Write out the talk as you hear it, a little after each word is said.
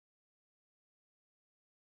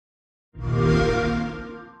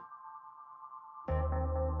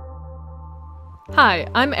Hi,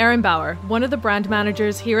 I'm Erin Bauer, one of the brand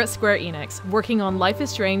managers here at Square Enix, working on Life is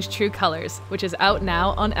Strange True Colors, which is out now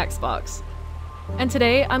on Xbox. And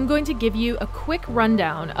today, I'm going to give you a quick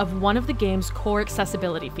rundown of one of the game's core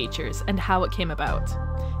accessibility features and how it came about.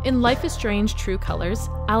 In Life is Strange True Colors,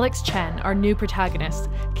 Chen, our new protagonist,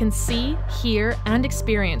 can see, hear, and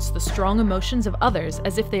experience the strong emotions of others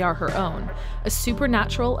as if they are her own, a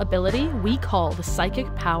supernatural ability we call the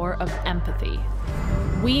psychic power of empathy.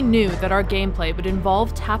 We knew that our gameplay would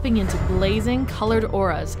involve tapping into blazing, colored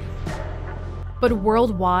auras, but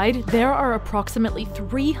worldwide, there are approximately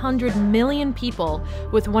 300 million people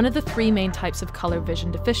with one of the three main types of color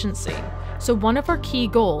vision deficiency. So one of our key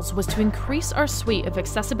goals was to increase our suite of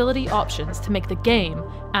accessibility options to make the game,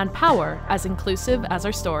 and power, as inclusive as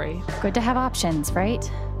our story. Good to have options, right?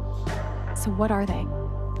 So what are they?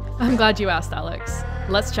 I'm glad you asked, Alex.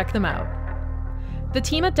 Let's check them out. The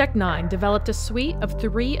team at Deck 9 developed a suite of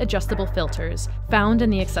 3 adjustable filters found in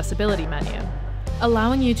the accessibility menu,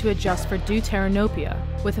 allowing you to adjust for deuteranopia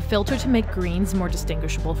with a filter to make greens more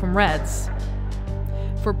distinguishable from reds,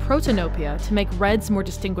 for protanopia to make reds more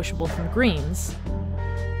distinguishable from greens,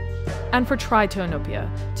 and for tritonopia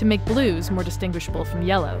to make blues more distinguishable from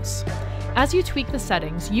yellows. As you tweak the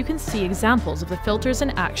settings, you can see examples of the filters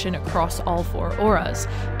in action across all 4 auras,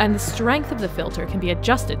 and the strength of the filter can be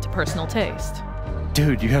adjusted to personal taste.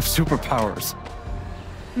 Dude, you have superpowers.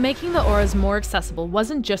 Making the auras more accessible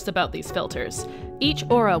wasn't just about these filters. Each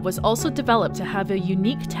aura was also developed to have a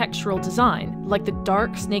unique textural design, like the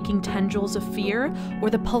dark, snaking tendrils of fear or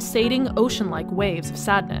the pulsating, ocean-like waves of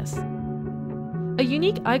sadness. A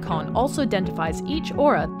unique icon also identifies each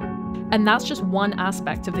aura, and that's just one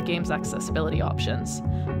aspect of the game's accessibility options.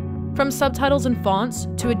 From subtitles and fonts,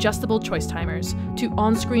 to adjustable choice timers, to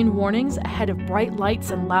on-screen warnings ahead of bright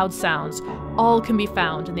lights and loud sounds, all can be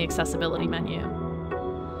found in the accessibility menu.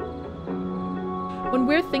 When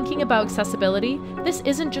we're thinking about accessibility, this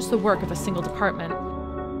isn't just the work of a single department.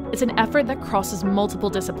 It's an effort that crosses multiple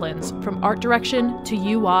disciplines, from art direction to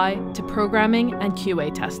UI to programming and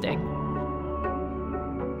QA testing.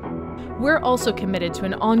 We're also committed to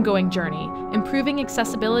an ongoing journey, improving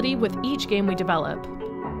accessibility with each game we develop.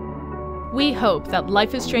 We hope that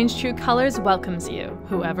Life is Strange True Colors welcomes you,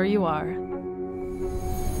 whoever you are.